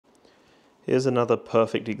Here's another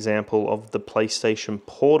perfect example of the PlayStation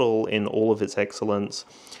Portal in all of its excellence.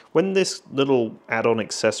 When this little add-on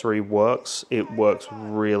accessory works, it works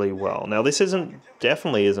really well. Now this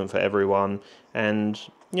definitely isn't for everyone, and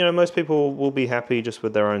most people will be happy just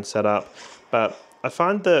with their own setup, but I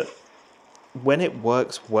find that when it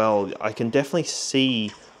works well, I can definitely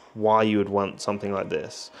see why you would want something like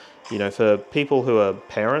this. For people who are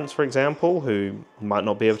parents, for example, who might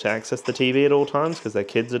not be able to access the TV at all times because their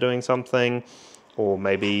kids are doing something, or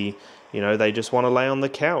maybe, they just want to lay on the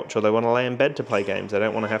couch or they want to lay in bed to play games. They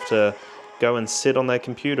don't want to have to go and sit on their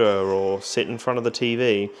computer or sit in front of the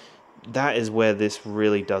TV. That is where this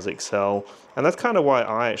really does excel. And that's kind of why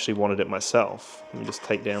I actually wanted it myself. Let me just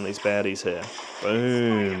take down these baddies here.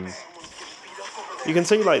 Boom. You can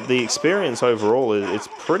see like the experience overall it's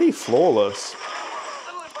pretty flawless.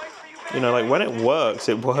 Like when it works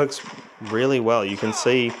really well. You can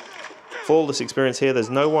see flawless experience here. There's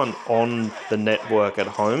no one on the network at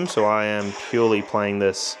home, so I am purely playing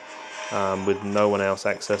this with no one else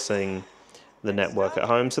accessing the network at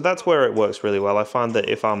home. So that's where it works really well. I find that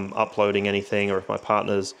if I'm uploading anything or if my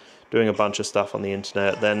partner's doing a bunch of stuff on the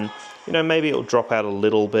internet, then maybe it'll drop out a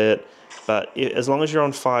little bit. But as long as you're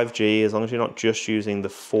on 5G, as long as you're not just using the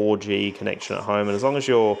 4G connection at home, and as long as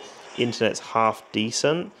your internet's half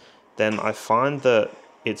decent, then I find that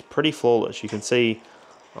it's pretty flawless. You can see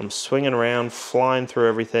I'm swinging around, flying through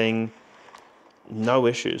everything, no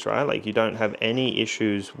issues, right? Like you don't have any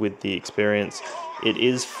issues with the experience. It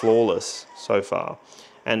is flawless so far.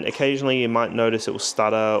 And occasionally you might notice it will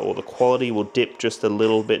stutter or the quality will dip just a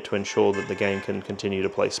little bit to ensure that the game can continue to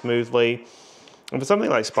play smoothly. And for something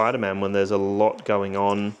like Spider-Man, when there's a lot going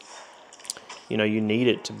on, you need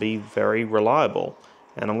it to be very reliable.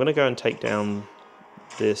 And I'm going to go and take down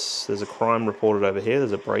this. There's a crime reported over here.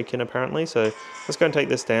 There's a break-in apparently. So let's go and take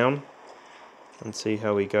this down and see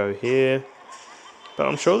how we go here. But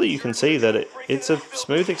I'm sure that you can see that it's a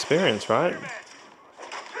smooth experience, right?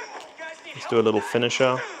 Let's do a little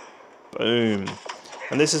finisher. Boom.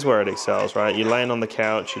 And this is where it excels, right? You're laying on the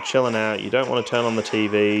couch, you're chilling out, you don't want to turn on the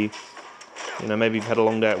TV. Maybe you've had a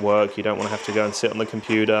long day at work, you don't want to have to go and sit on the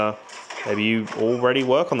computer. Maybe you already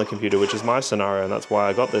work on the computer, which is my scenario, and that's why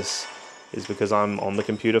I got this, is because I'm on the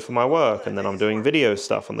computer for my work, and then I'm doing video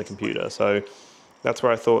stuff on the computer. So that's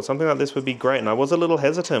where I thought something like this would be great. And I was a little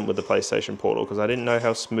hesitant with the PlayStation Portal because I didn't know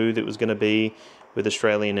how smooth it was going to be with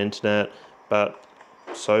Australian internet, but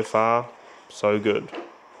so far, so good.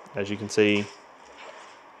 As you can see,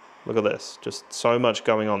 look at this, just so much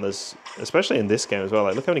going on. There's, especially in this game as well,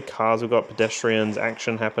 like look how many cars we've got, pedestrians,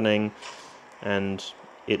 action happening, and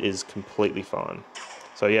it is completely fine.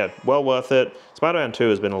 So yeah, well worth it. Spider-Man 2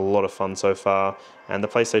 has been a lot of fun so far, and the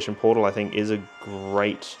PlayStation Portal I think is a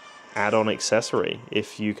great add-on accessory.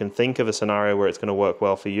 If you can think of a scenario where it's going to work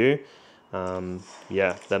well for you,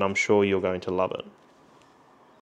 yeah, then I'm sure you're going to love it.